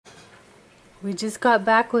We just got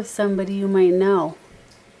back with somebody you might know.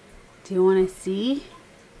 Do you want to see?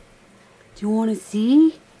 Do you want to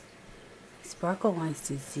see? Sparkle wants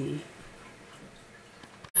to see.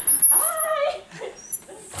 Hi!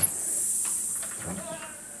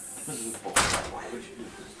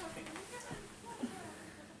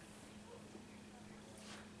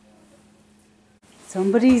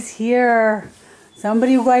 Somebody's here.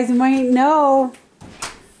 Somebody you guys might know.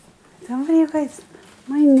 Somebody you guys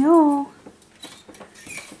might know.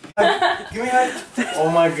 Give me that. Oh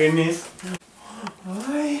my goodness.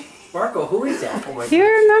 Hi. Sparkle, who is that? Oh my Do you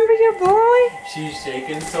remember your boy? She's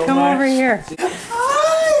shaking so Come much. over here.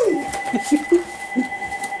 Hi.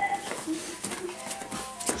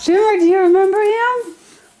 Shimmer, do you remember him?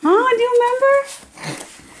 Huh? Do you remember?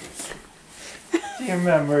 She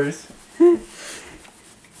remembers.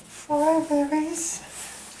 Alright, babies.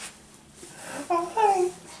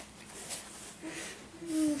 Alright.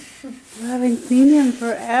 I haven't seen him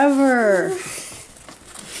forever.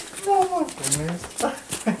 Oh my goodness.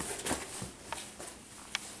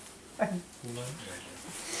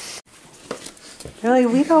 Really,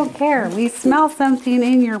 we don't care. We smell something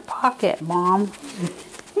in your pocket, Mom.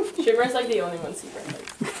 Shimmer's like the only one secret.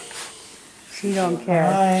 She don't care.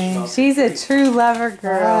 Hi. She's a true lover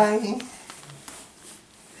girl. Hi.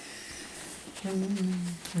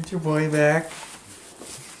 Is your boy back?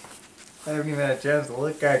 I haven't even had a chance to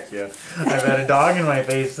look at you. I've had a dog in my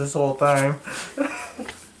face this whole time.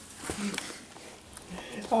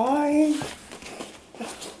 Hi.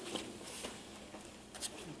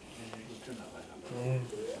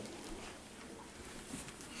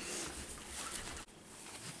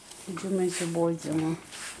 Did you miss your boy, Zuma?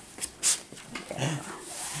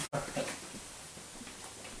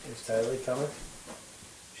 Is Tyler coming?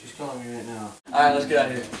 She's calling me right now. Alright, let's get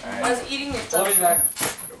out of here. Alright. I was eating your I'll stuff. be back.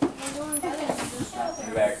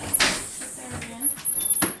 Be back.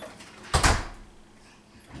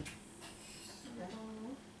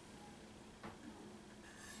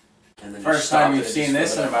 First time you've seen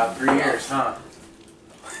this in about 3 years, huh?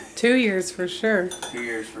 2 years for sure. 2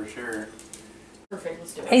 years for sure. Perfect,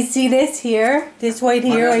 let's do it. I see this here. This white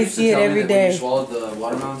here, I see it every When you day. swallowed the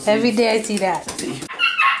watermelon seeds, Every day I see that.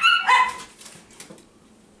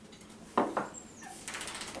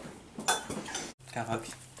 Come on,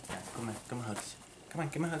 hugs. Come on, come on, hugs. Come on,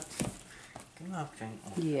 give me a hug. Give me a hug, Jane.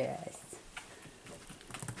 Yes.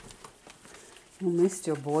 You missed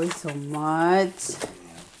your boy so much.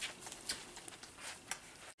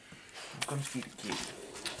 Come see the kid.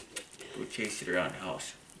 Go chase it around the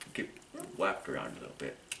house. Get whacked around a little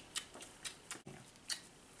bit.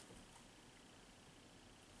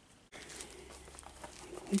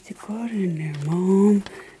 Put your card in there, Mom.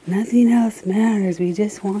 Nothing else matters. We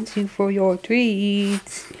just want you for your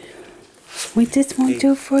treats. We just want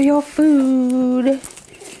you for your food.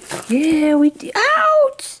 Yeah, we do.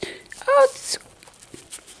 Ouch! Ouch!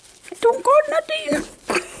 I don't got nothing.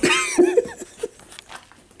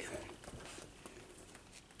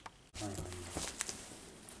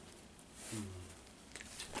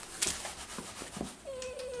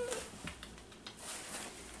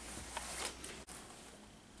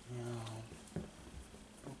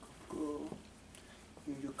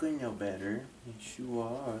 You could know better. Yes, you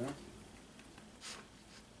are.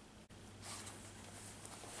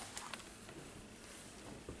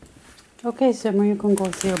 Okay, Shimmer, you can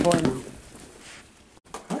go see your boy now.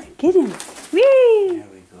 Alright, get him. Whee!